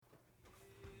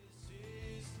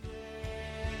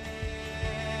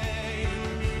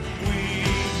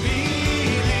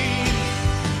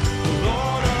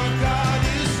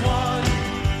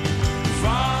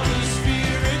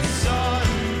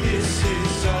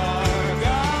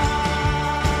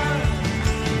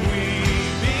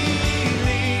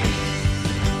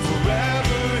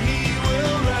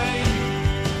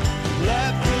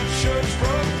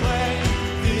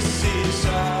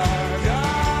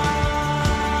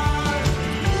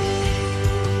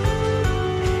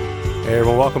Hey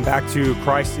everyone, welcome back to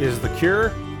Christ is the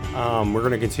Cure. We're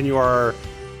going to continue our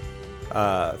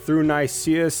Through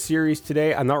Nicaea series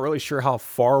today. I'm not really sure how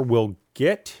far we'll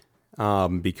get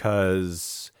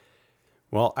because,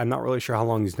 well, I'm not really sure how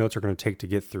long these notes are going to take to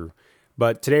get through.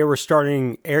 But today we're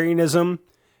starting Arianism,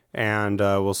 and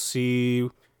we'll see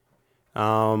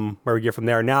where we get from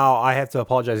there. Now, I have to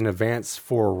apologize in advance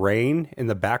for rain in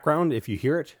the background if you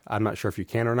hear it. I'm not sure if you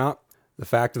can or not. The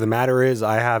fact of the matter is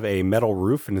I have a metal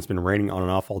roof and it's been raining on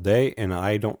and off all day, and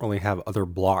I don't really have other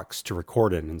blocks to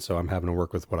record in, and so I'm having to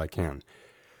work with what I can.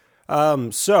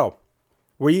 So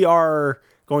we are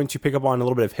going to pick up on a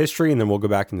little bit of history, and then we'll go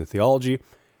back into theology,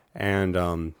 and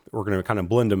we're going to kind of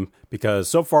blend them, because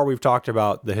so far we've talked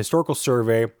about the historical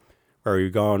survey, where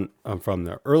we've gone from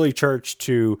the early church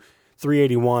to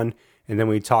 381, and then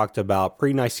we talked about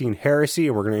pre-Nicene heresy,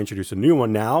 and we're going to introduce a new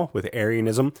one now with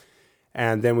Arianism.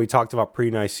 And then we talked about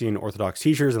pre-Nicene Orthodox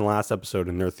teachers in the last episode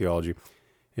in their theology.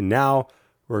 And now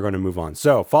we're going to move on.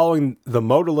 So following the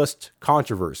modalist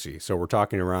controversy, so we're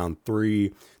talking around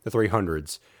the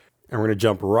 300s, and we're going to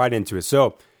jump right into it.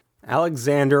 So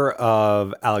Alexander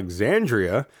of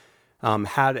Alexandria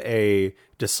had a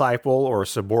disciple, or a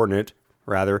subordinate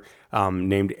rather,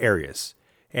 named Arius.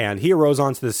 And he arose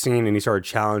onto the scene and he started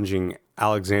challenging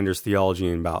Alexander's theology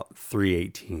in about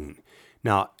 318.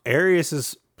 Now,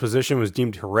 Arius's position was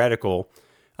deemed heretical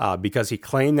because he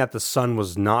claimed that the Son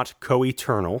was not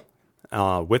co-eternal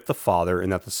with the Father,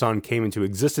 and that the Son came into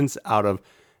existence out of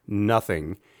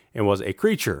nothing and was a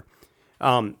creature.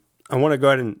 I want to go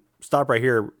ahead and stop right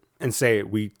here and say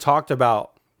we talked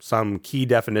about some key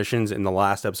definitions in the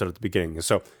last episode at the beginning.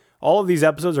 So all of these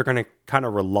episodes are going to kind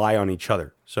of rely on each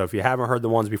other. So if you haven't heard the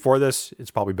ones before this, it's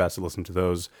probably best to listen to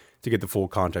those to get the full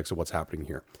context of what's happening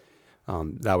here.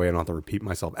 That way I don't have to repeat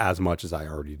myself as much as I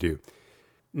already do.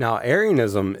 Now,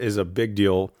 Arianism is a big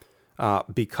deal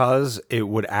because it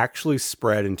would actually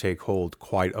spread and take hold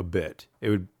quite a bit. It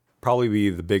would probably be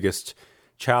the biggest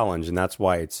challenge, and that's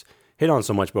why it's hit on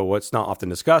so much. But what's not often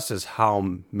discussed is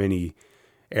how many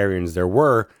Arians there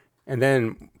were. And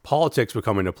then politics would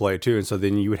come into play too. And so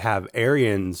then you would have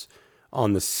Arians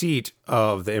on the seat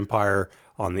of the empire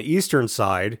on the eastern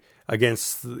side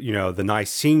against, the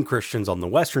Nicene Christians on the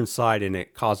western side, and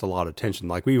it caused a lot of tension.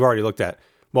 Like we've already looked at,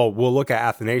 we'll look at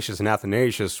Athanasius, and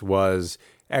Athanasius was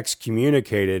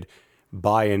excommunicated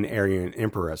by an Arian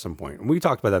emperor at some point. And we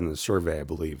talked about that in the survey, I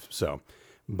believe.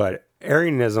 But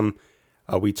Arianism,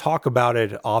 we talk about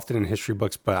it often in history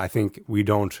books, but I think we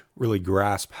don't really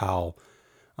grasp how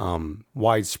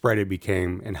widespread it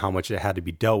became and how much it had to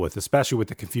be dealt with, especially with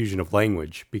the confusion of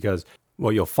language, because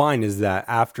what you'll find is that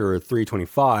after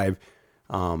 325,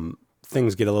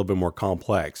 things get a little bit more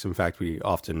complex. In fact, we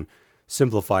often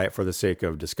simplify it for the sake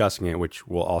of discussing it, which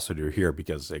we'll also do here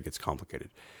because it gets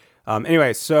complicated.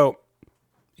 Anyway, so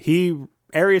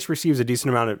Arius receives a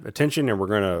decent amount of attention, and we're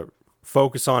going to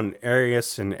focus on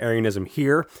Arius and Arianism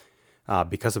here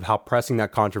because of how pressing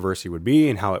that controversy would be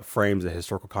and how it frames the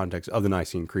historical context of the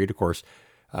Nicene Creed. Of course,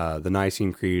 the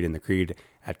Nicene Creed and the Creed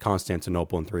at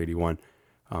Constantinople in 381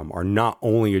 are not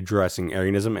only addressing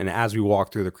Arianism, and as we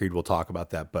walk through the Creed, we'll talk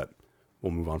about that, but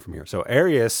we'll move on from here. So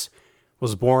Arius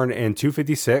was born in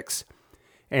 256,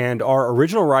 and our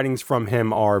original writings from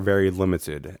him are very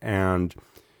limited, and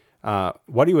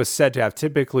what he was said to have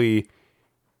typically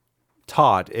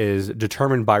taught is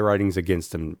determined by writings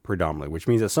against him predominantly, which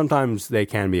means that sometimes they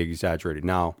can be exaggerated.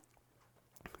 Now,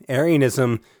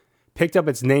 Arianism picked up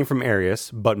its name from Arius,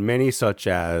 but many, such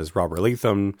as Robert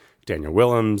Leatham, Daniel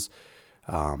Willems,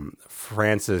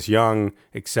 Francis Young,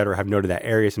 etc., have noted that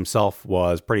Arius himself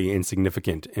was pretty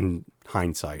insignificant in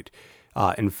hindsight.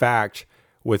 In fact,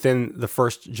 within the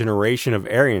first generation of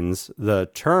Arians, the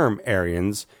term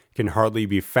Arians can hardly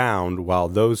be found, while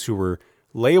those who were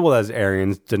labeled as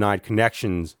Arians denied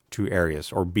connections to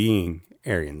Arius or being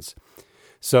Arians.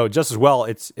 So just as well,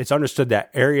 it's understood that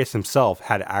Arius himself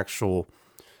had actually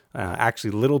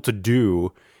little to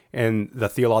do in the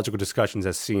theological discussions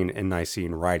as seen in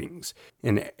Nicene writings.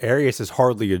 And Arius is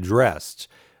hardly addressed,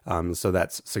 so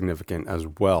that's significant as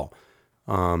well.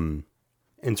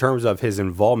 In terms of his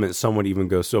involvement, some would even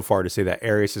go so far to say that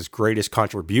Arius' greatest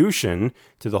contribution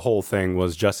to the whole thing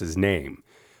was just his name.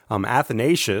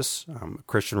 Athanasius, a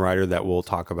Christian writer that we'll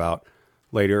talk about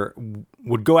later,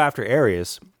 would go after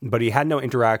Arius, but he had no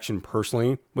interaction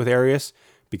personally with Arius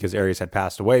because Arius had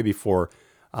passed away before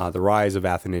the rise of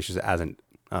Athanasius as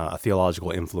a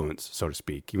theological influence, so to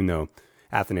speak, even though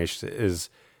Athanasius is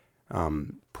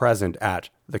present at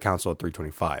the Council of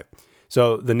 325.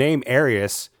 So the name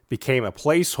Arius became a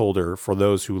placeholder for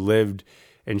those who lived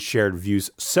and shared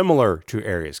views similar to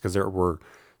Arius, because there were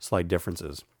slight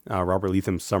differences. Robert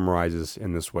Leatham summarizes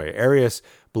in this way. Arius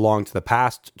belonged to the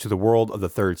past, to the world of the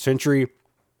 3rd century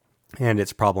and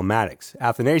its problematics.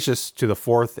 Athanasius to the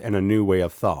 4th and a new way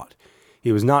of thought.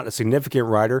 He was not a significant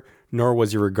writer, nor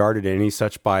was he regarded any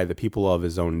such by the people of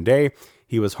his own day.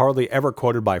 He was hardly ever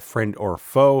quoted by friend or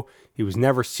foe. He was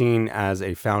never seen as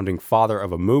a founding father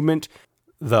of a movement.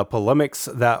 The polemics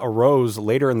that arose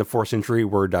later in the 4th century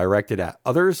were directed at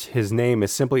others. His name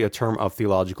is simply a term of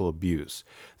theological abuse.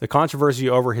 The controversy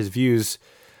over his views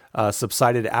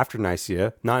subsided after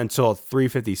Nicaea. Not until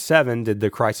 357 did the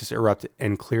crisis erupt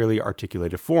in clearly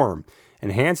articulated form.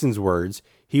 In Hansen's words,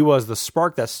 he was the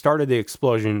spark that started the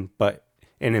explosion, but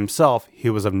in himself, he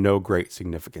was of no great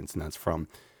significance. And that's from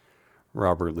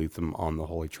Robert Leatham on the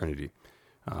Holy Trinity,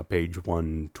 page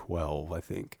 112, I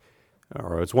think.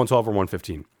 Or it's 112 or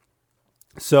 115.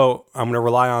 So I'm going to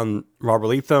rely on Robert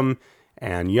Leatham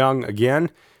and Young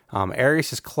again.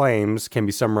 Arius' claims can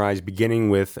be summarized beginning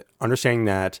with understanding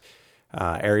that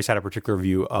Arius had a particular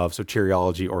view of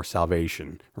soteriology or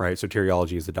salvation, right?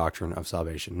 Soteriology is the doctrine of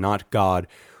salvation, not God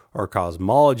or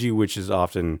cosmology, which is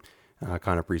often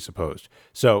kind of presupposed.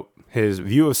 So his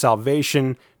view of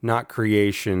salvation, not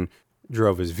creation,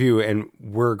 drove his view, and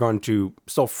we're going to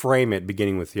still frame it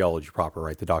beginning with theology proper,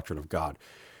 right? The doctrine of God.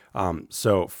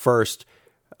 So first,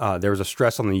 there was a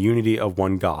stress on the unity of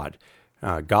one God.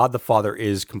 God the Father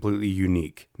is completely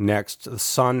unique. Next, the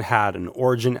Son had an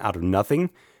origin out of nothing.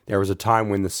 There was a time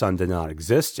when the Son did not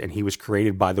exist, and he was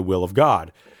created by the will of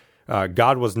God.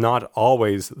 God was not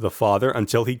always the Father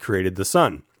until he created the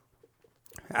Son.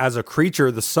 As a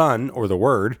creature, the Son, or the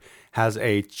Word, has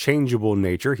a changeable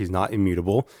nature. He's not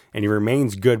immutable, and he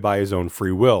remains good by his own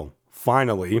free will.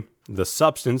 Finally, the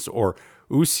substance, or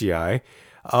ousiai,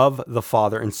 of the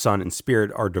Father and Son and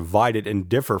Spirit are divided and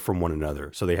differ from one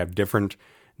another. So they have different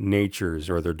natures,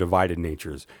 or they're divided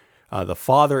natures. The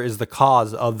Father is the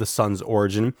cause of the Son's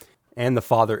origin, and the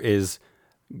Father is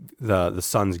the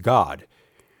Son's God.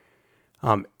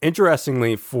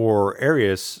 Interestingly, for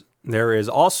Arius, there is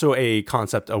also a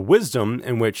concept of wisdom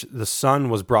in which the Son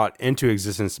was brought into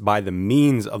existence by the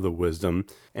means of the wisdom.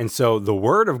 And so the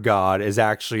Word of God is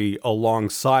actually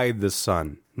alongside the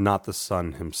Son, not the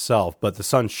Son himself. But the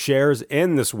Son shares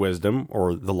in this wisdom,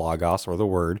 or the Logos, or the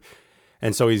Word.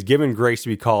 And so he's given grace to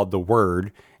be called the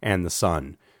Word and the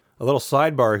Son. A little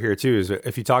sidebar here, too, is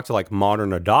if you talk to like modern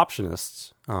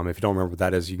adoptionists, if you don't remember what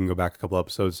that is, you can go back a couple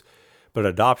episodes.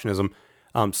 But adoptionism,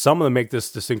 some of them make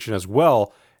this distinction as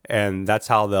well. And that's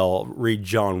how they'll read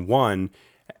John 1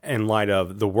 in light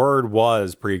of the Word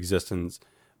was pre-existence,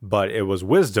 but it was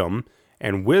wisdom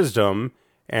and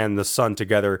the Son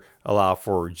together allow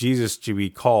for Jesus to be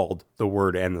called the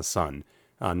Word and the Son.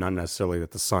 Not necessarily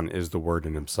that the Son is the Word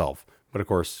in himself, but of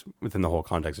course, within the whole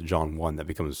context of John 1, that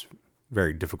becomes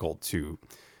very difficult to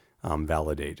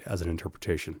validate as an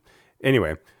interpretation.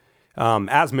 Anyway,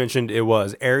 as mentioned, it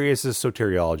was Arius'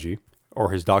 soteriology, or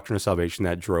his doctrine of salvation,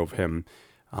 that drove him.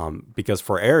 Because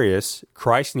for Arius,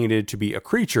 Christ needed to be a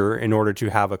creature in order to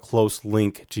have a close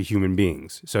link to human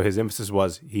beings. So his emphasis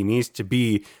was he needs to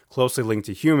be closely linked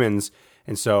to humans,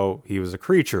 and so he was a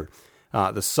creature.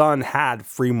 The Son had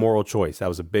free moral choice. That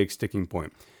was a big sticking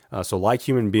point. So like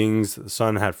human beings, the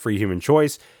Son had free human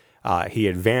choice. He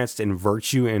advanced in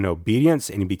virtue and obedience,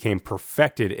 and he became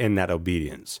perfected in that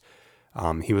obedience.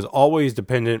 He was always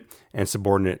dependent and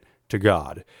subordinate to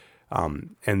God.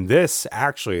 And this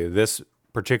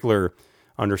particular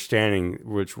understanding,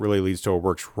 which really leads to a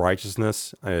works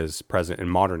righteousness, is present in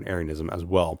modern Arianism as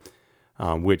well,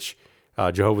 which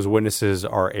Jehovah's Witnesses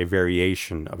are a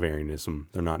variation of Arianism.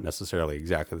 They're not necessarily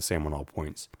exactly the same on all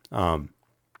points.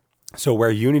 So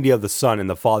where unity of the Son and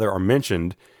the Father are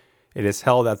mentioned, it is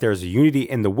held that there is a unity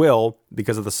in the will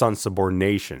because of the Son's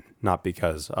subordination, not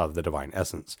because of the divine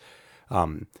essence.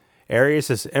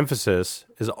 Arius' emphasis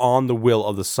is on the will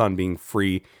of the Son being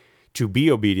free to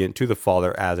be obedient to the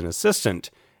Father as an assistant,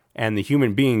 and the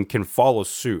human being can follow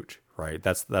suit, right?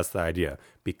 That's the idea.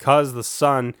 Because the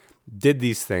Son did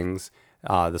these things,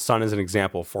 the Son is an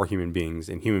example for human beings,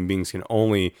 and human beings can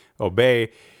only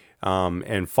obey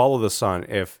and follow the Son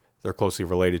if they're closely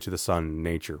related to the Son in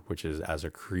nature, which is as a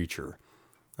creature.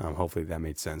 Hopefully that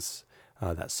made sense,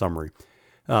 that summary.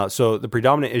 So the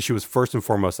predominant issue was first and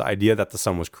foremost the idea that the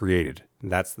Son was created.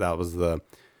 That was the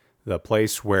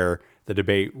place where the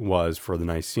debate was for the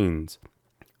Nicenes,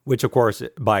 which of course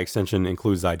by extension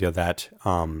includes the idea that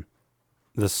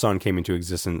the Son came into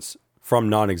existence from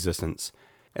non-existence.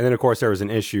 And then of course there was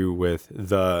an issue with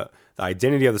the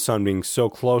identity of the Son being so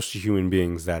close to human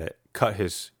beings that it cut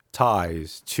his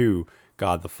ties to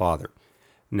God the Father.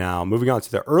 Now moving on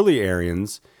to the early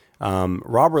Arians,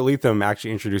 Robert Leatham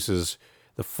actually introduces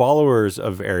the followers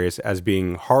of Arius as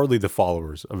being hardly the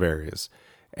followers of Arius.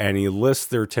 And he lists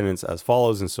their tenets as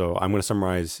follows. And so I'm going to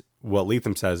summarize what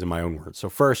Leatham says in my own words. So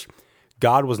first,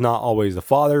 God was not always the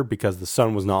Father because the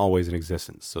Son was not always in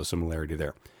existence. So similarity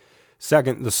there.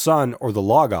 Second, the Son, or the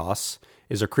Logos,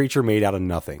 is a creature made out of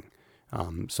nothing.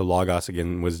 So Logos,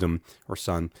 again, wisdom or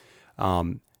Son.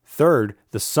 Third,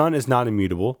 the Son is not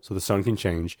immutable, so the Son can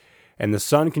change. And the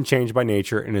Son can change by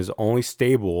nature and is only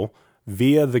stable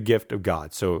via the gift of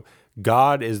God. So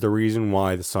God is the reason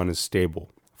why the Son is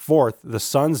stable. Fourth, the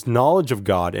Son's knowledge of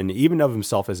God and even of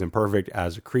himself is imperfect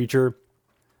as a creature.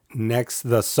 Next,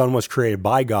 the Son was created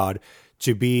by God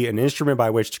to be an instrument by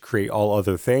which to create all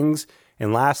other things.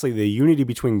 And lastly, the unity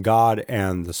between God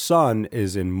and the Son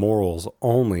is in morals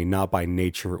only, not by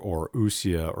nature or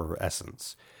ousia or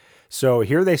essence. So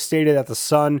here they stated that the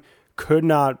Son could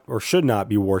not or should not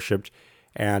be worshipped.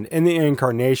 And in the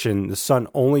incarnation, the Son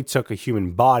only took a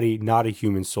human body, not a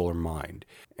human soul or mind.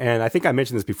 And I think I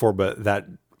mentioned this before, but that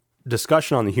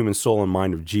discussion on the human soul and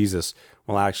mind of Jesus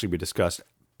will actually be discussed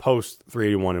post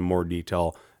 381 in more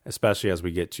detail, especially as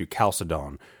we get to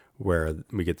Chalcedon, where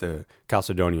we get the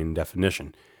Chalcedonian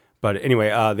definition. But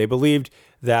anyway, they believed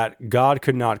that God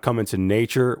could not come into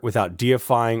nature without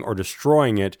deifying or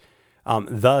destroying it.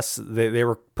 Thus, they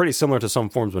were pretty similar to some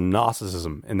forms of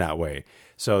Gnosticism in that way.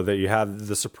 So that you have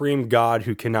the supreme God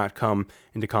who cannot come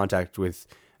into contact with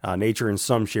nature in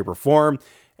some shape or form,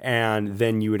 and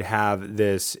then you would have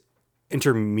this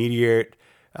intermediate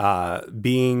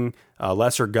being, a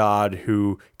lesser God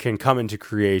who can come into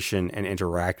creation and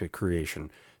interact with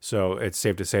creation. So it's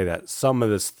safe to say that some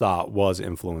of this thought was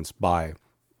influenced by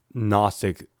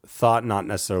Gnostic thought, not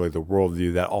necessarily the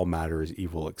worldview that all matter is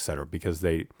evil, etc., because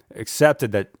they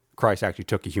accepted that Christ actually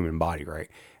took a human body,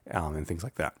 right? And things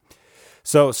like that.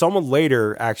 So someone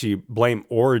later actually blamed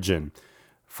Origen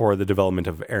for the development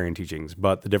of Arian teachings,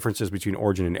 but the differences between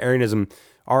Origen and Arianism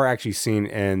are actually seen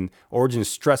in Origen's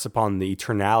stress upon the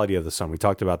eternality of the Son. We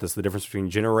talked about this, the difference between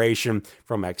generation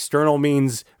from external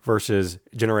means versus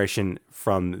generation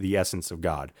from the essence of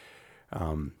God.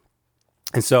 And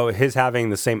so his having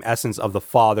the same essence of the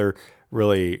Father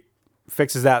really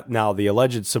fixes that. Now, the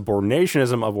alleged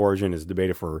subordinationism of Origen is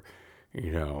debated for,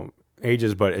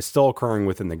 ages, but it's still occurring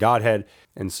within the Godhead.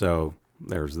 And so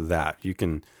there's that. You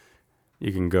can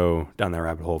go down that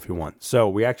rabbit hole if you want. So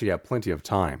we actually have plenty of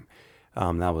time.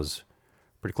 That was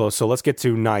pretty close. So let's get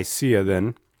to Nicaea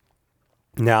then.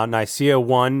 Now, Nicaea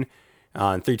 1 in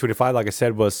 325, like I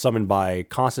said, was summoned by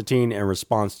Constantine in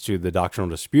response to the doctrinal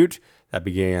dispute that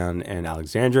began in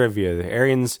Alexandria via the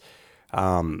Arians.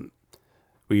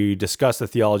 We discussed the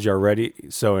theology already.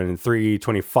 So in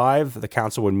 325, the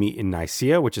council would meet in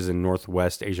Nicaea, which is in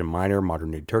northwest Asia Minor,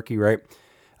 modern-day Turkey, right?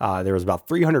 There was about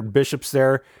 300 bishops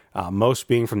there, most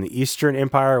being from the Eastern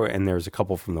Empire, and there's a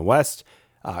couple from the West.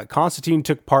 Constantine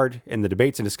took part in the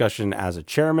debates and discussion as a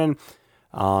chairman,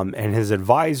 and his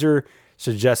advisor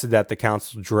suggested that the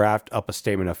council draft up a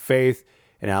statement of faith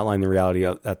and outline the reality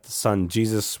that the Son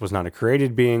Jesus was not a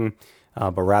created being,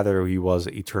 but rather he was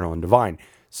eternal and divine.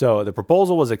 So the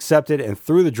proposal was accepted, and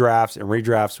through the drafts and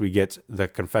redrafts, we get the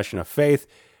Confession of Faith,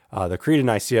 the Creed of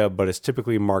Nicaea, but it's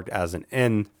typically marked as an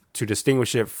N to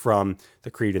distinguish it from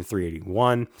the Creed in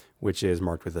 381, which is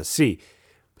marked with a C.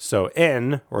 So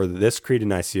N, or this Creed of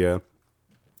Nicaea,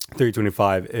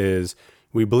 325, is,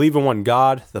 we believe in one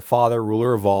God, the Father,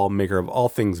 ruler of all, maker of all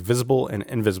things visible and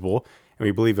invisible, and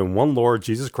we believe in one Lord,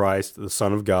 Jesus Christ, the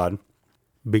Son of God,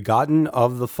 begotten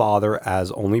of the Father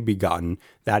as only begotten,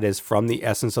 that is, from the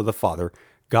essence of the Father,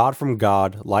 God from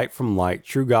God, light from light,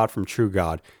 true God from true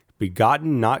God,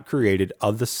 begotten, not created,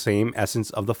 of the same essence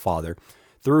of the Father,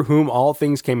 through whom all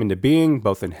things came into being,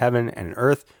 both in heaven and in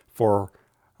earth,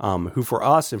 who for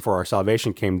us and for our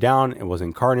salvation came down and was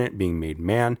incarnate, being made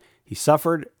man. He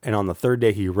suffered, and on the third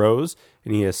day he rose,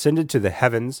 and he ascended to the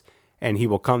heavens, and he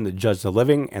will come to judge the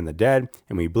living and the dead,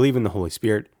 and we believe in the Holy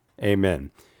Spirit. Amen.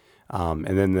 And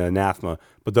then the anathema.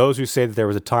 But those who say that there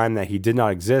was a time that he did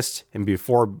not exist, and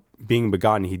before being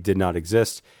begotten he did not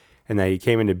exist, and that he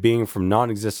came into being from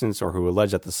non-existence, or who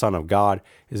allege that the Son of God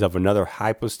is of another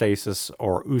hypostasis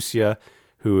or ousia,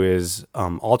 who is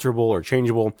alterable or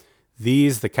changeable,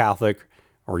 these the Catholic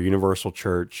or Universal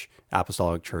Church,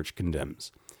 Apostolic Church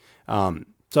condemns.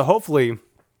 So hopefully,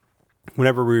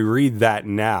 whenever we read that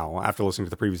now, after listening to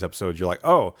the previous episodes, you're like,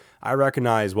 oh, I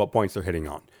recognize what points they're hitting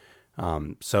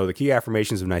on. So the key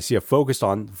affirmations of Nicaea focused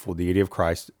on the full deity of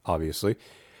Christ, obviously.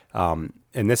 And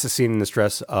this is seen in the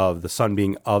stress of the Son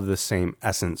being of the same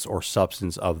essence or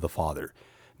substance of the Father.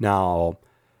 Now,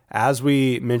 as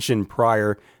we mentioned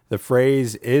prior, the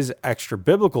phrase is extra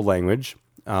biblical language,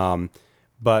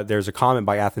 but there's a comment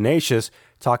by Athanasius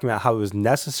talking about how it was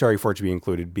necessary for it to be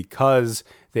included because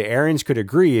the Arians could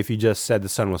agree if you just said the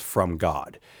Son was from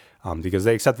God, because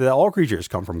they accepted that all creatures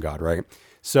come from God, right?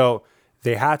 So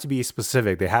they had to be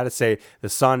specific. They had to say the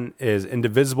Son is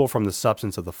indivisible from the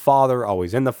substance of the Father,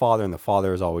 always in the Father, and the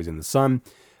Father is always in the Son.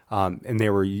 And they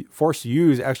were forced to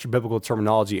use extra biblical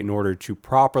terminology in order to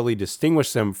properly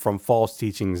distinguish them from false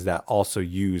teachings that also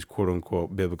use quote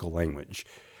unquote biblical language.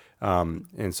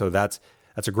 And so that's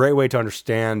a great way to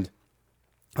understand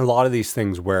a lot of these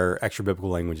things where extra biblical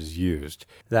language is used.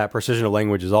 That precision of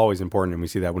language is always important, and we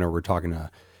see that whenever we're talking to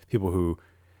people who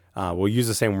will use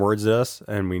the same words as us,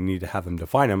 and we need to have them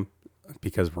define them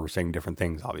because we're saying different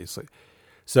things, obviously.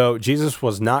 So Jesus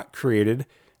was not created,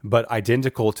 but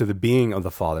identical to the being of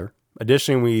the Father.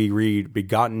 Additionally, we read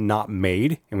begotten, not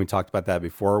made, and we talked about that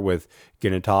before with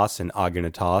genetos and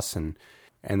agenetos,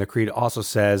 and the Creed also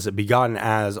says begotten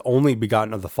as only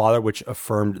begotten of the Father, which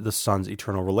affirmed the Son's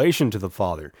eternal relation to the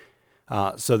Father.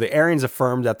 So the Arians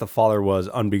affirmed that the Father was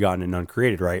unbegotten and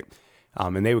uncreated, right?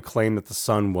 And they would claim that the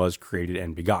Son was created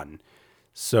and begotten.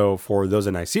 So for those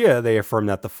in Nicaea, they affirmed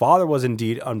that the Father was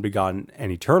indeed unbegotten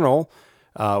and eternal,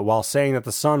 while saying that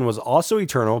the Son was also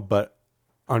eternal but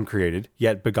uncreated,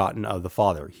 yet begotten of the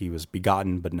Father. He was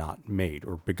begotten but not made,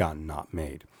 or begotten not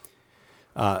made.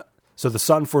 So the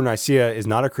Son for Nicaea is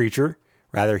not a creature.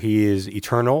 Rather, he is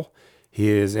eternal. He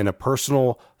is in a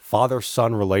personal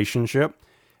father-son relationship.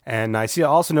 And Nicaea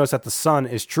also notes that the Son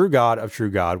is true God of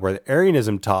true God, where the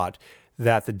Arianism taught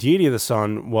that the deity of the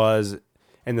Son was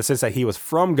in the sense that he was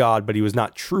from God, but he was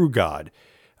not true God,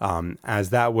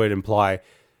 as that would imply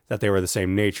that they were the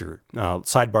same nature.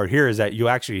 Sidebar here is that you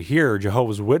actually hear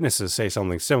Jehovah's Witnesses say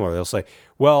something similar. They'll say,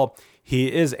 well,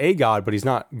 he is a God, but he's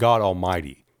not God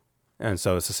Almighty. And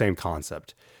so it's the same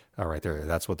concept right there.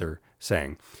 That's what they're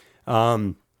saying.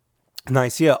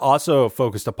 Nicaea also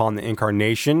focused upon the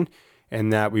incarnation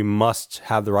and that we must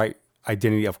have the right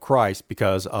identity of Christ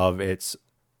because of its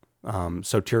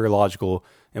soteriological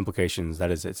implications, that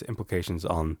is, its implications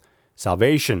on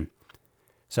salvation.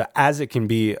 So as it can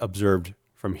be observed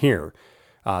from here,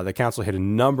 the council hit a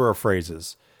number of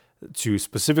phrases to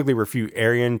specifically refute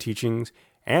Arian teachings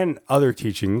and other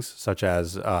teachings, such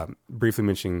as briefly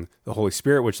mentioning the Holy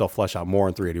Spirit, which they'll flesh out more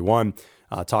in 381,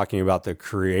 talking about the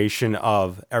creation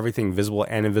of everything visible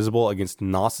and invisible against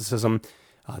Gnosticism,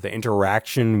 the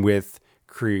interaction with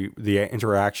creation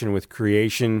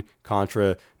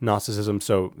contra Gnosticism.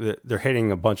 So they're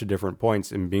hitting a bunch of different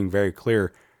points and being very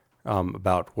clear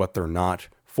about what they're not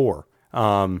for.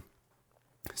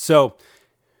 So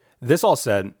this all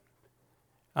said,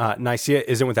 Nicaea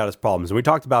isn't without its problems. And we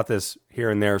talked about this here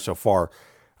and there so far,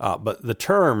 but the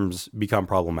terms become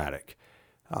problematic.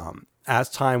 As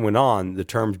time went on, the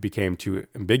terms became too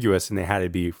ambiguous and they had to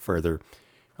be further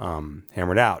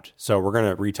hammered out. So we're going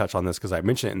to retouch on this because I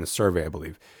mentioned it in the survey, I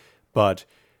believe. But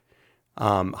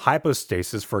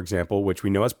hypostasis, for example, which we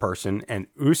know as person, and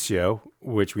ousia,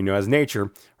 which we know as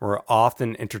nature, were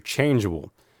often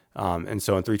interchangeable. And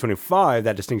so in 325,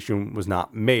 that distinction was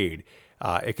not made.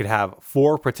 It could have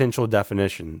four potential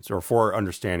definitions, or four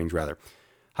understandings, rather.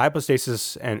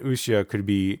 Hypostasis and ousia could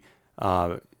be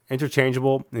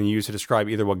interchangeable and used to describe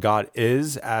either what God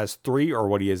is as three or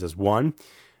what he is as one.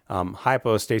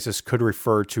 Hypostasis could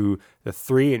refer to the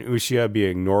three and ousia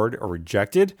being ignored or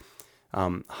rejected.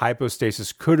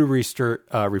 Hypostasis could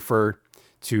refer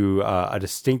to a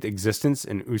distinct existence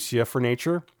in ousia for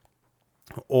nature,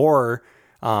 or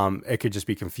it could just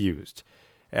be confused.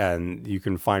 And you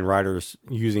can find writers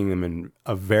using them in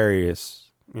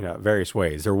various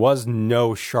ways. There was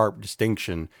no sharp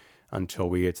distinction until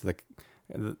we get to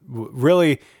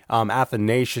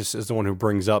Athanasius is the one who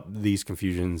brings up these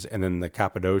confusions, and then the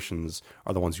Cappadocians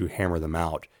are the ones who hammer them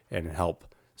out and help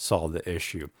solve the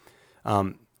issue.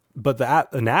 But the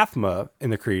anathema in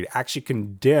the Creed actually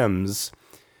condemns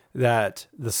that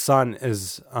the Son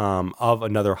is of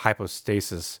another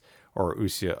hypostasis or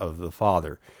ousia of the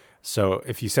Father. So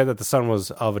if you said that the Son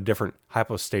was of a different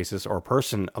hypostasis or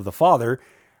person of the Father,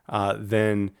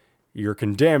 then you're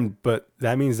condemned, but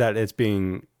that means that it's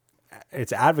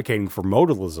advocating for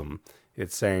modalism.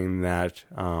 It's saying that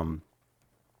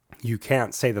you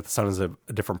can't say that the Son is a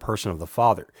different person of the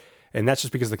Father. And that's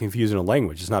just because of the confusion of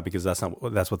language. It's not because that's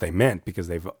what they meant, because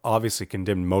they've obviously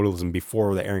condemned modalism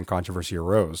before the Arian controversy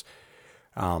arose.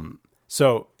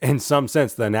 So in some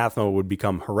sense, the anathema would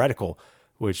become heretical,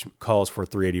 which calls for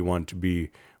 381 to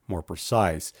be more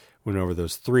precise whenever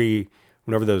those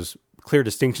clear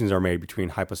distinctions are made between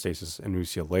hypostasis and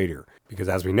ousia later. Because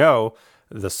as we know,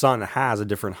 the Son has a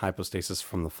different hypostasis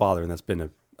from the Father, and that's been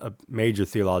a major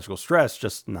theological stress,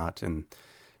 just not in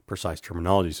precise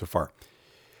terminology so far.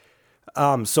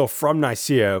 So from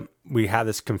Nicaea, we have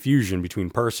this confusion between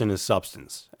person and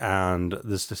substance, and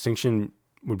this distinction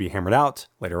would be hammered out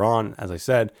later on, as I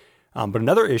said. But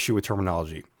another issue with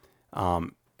terminology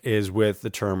is with the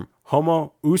term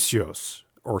homoousios,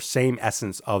 or same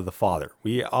essence of the Father.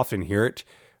 We often hear it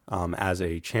as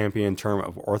a champion term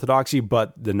of orthodoxy,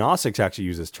 but the Gnostics actually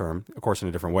use this term, of course, in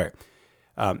a different way.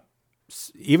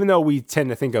 Even though we tend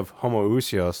to think of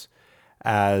homoousios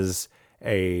as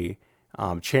a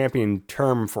champion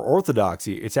term for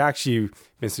orthodoxy, it's actually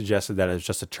been suggested that it's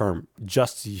just a term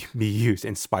just to be used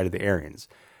in spite of the Arians.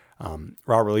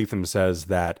 Robert Leatham says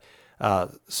that,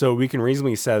 so we can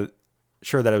reasonably say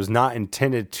sure that it was not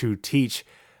intended to teach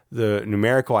the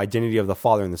numerical identity of the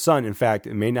Father and the Son. In fact,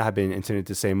 it may not have been intended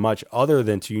to say much other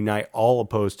than to unite all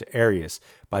opposed to Arius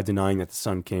by denying that the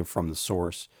Son came from the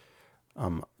source,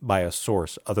 by a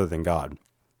source other than God.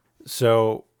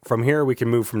 So from here, we can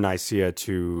move from Nicaea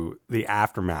to the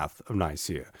aftermath of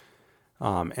Nicaea.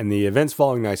 And the events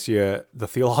following Nicaea, the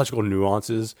theological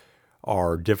nuances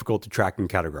are difficult to track and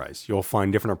categorize. You'll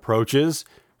find different approaches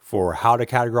for how to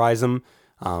categorize them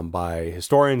by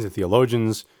historians and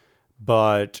theologians,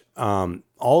 but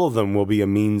all of them will be a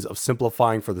means of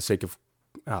simplifying for the sake of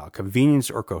convenience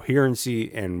or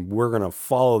coherency, and we're going to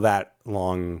follow that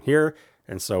along here.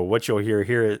 And so what you'll hear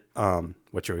here,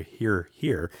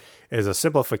 is a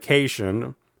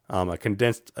simplification, a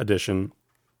condensed edition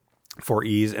for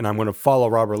ease, and I'm going to follow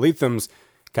Robert Leatham's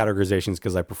categorizations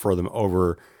because I prefer them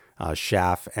over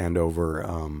Schaff and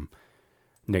over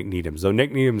Nick Needham's, though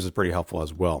Nick Needham's is pretty helpful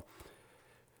as well.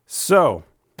 So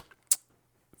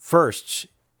first,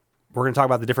 we're going to talk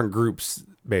about the different groups,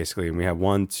 basically, and we have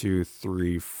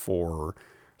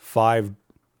 5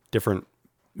 different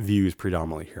views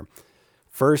predominantly here.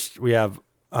 First, we have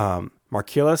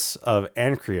Marcellus of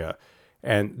Ancyra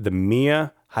and the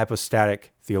Mia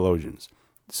hypostatic theologians.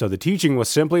 So the teaching was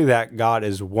simply that God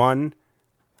is one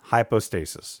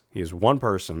hypostasis. He is one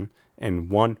person and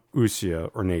one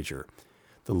ousia, or nature.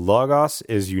 The Logos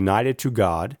is united to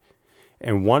God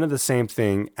and one of the same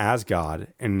thing as God,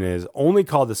 and is only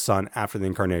called the Son after the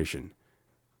incarnation.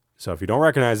 So if you don't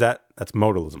recognize that, that's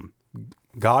modalism.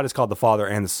 God is called the Father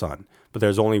and the Son, but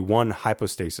there's only one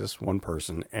hypostasis, one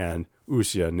person, and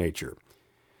ousia, nature.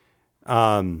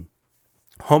 Homoousia,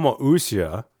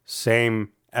 same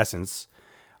essence,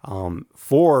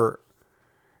 for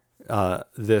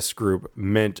this group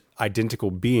meant identical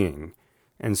being,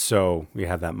 and so we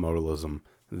have that modalism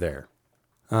there.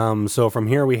 So from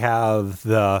here we have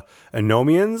the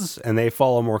Anomians, and they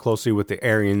follow more closely with the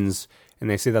Arians, and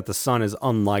they say that the Son is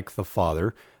unlike the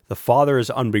Father. The Father is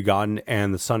unbegotten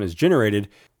and the Son is generated,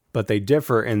 but they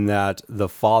differ in that the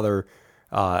Father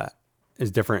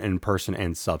is different in person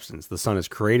and substance. The Son is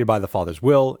created by the Father's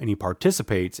will, and he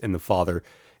participates in the Father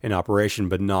in operation,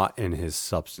 but not in his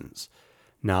substance.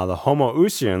 Now the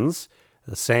Homoousians,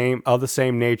 the same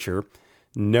nature,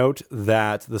 note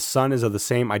that the Son is of the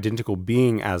same identical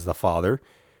being as the Father.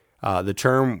 The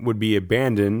term would be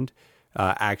abandoned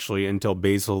actually until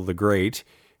Basil the Great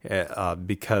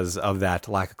because of that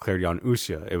lack of clarity on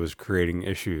ousia. It was creating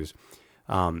issues.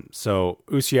 So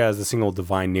ousia as the single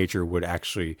divine nature would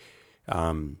actually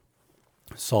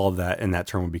solve that, and that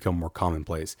term would become more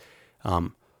commonplace.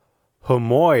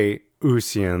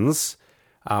 Homoiousians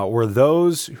were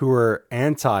those who were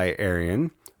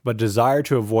anti-Arian, but desired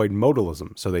to avoid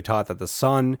modalism. So they taught that the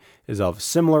Son is of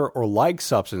similar or like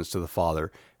substance to the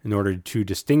Father in order to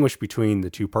distinguish between the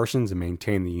two persons and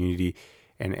maintain the unity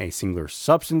in a singular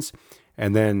substance.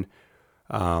 And then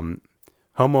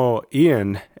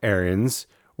Homoian Arians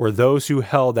were those who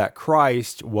held that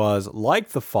Christ was like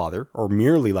the Father, or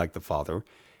merely like the Father,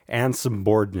 and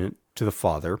subordinate to the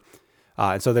Father.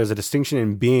 And so there's a distinction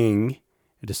in being,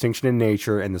 a distinction in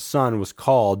nature, and the Son was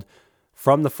called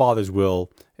from the Father's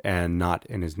will and not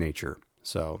in his nature.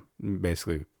 So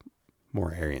basically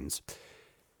more Arians.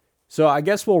 So I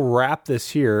guess we'll wrap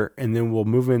this here, and then we'll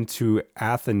move into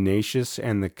Athanasius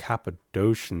and the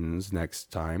Cappadocians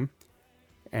next time.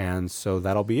 And so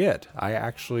that'll be it. I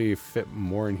actually fit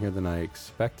more in here than I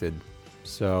expected.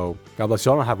 So God bless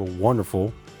you all, and have a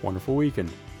wonderful, wonderful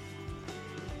weekend.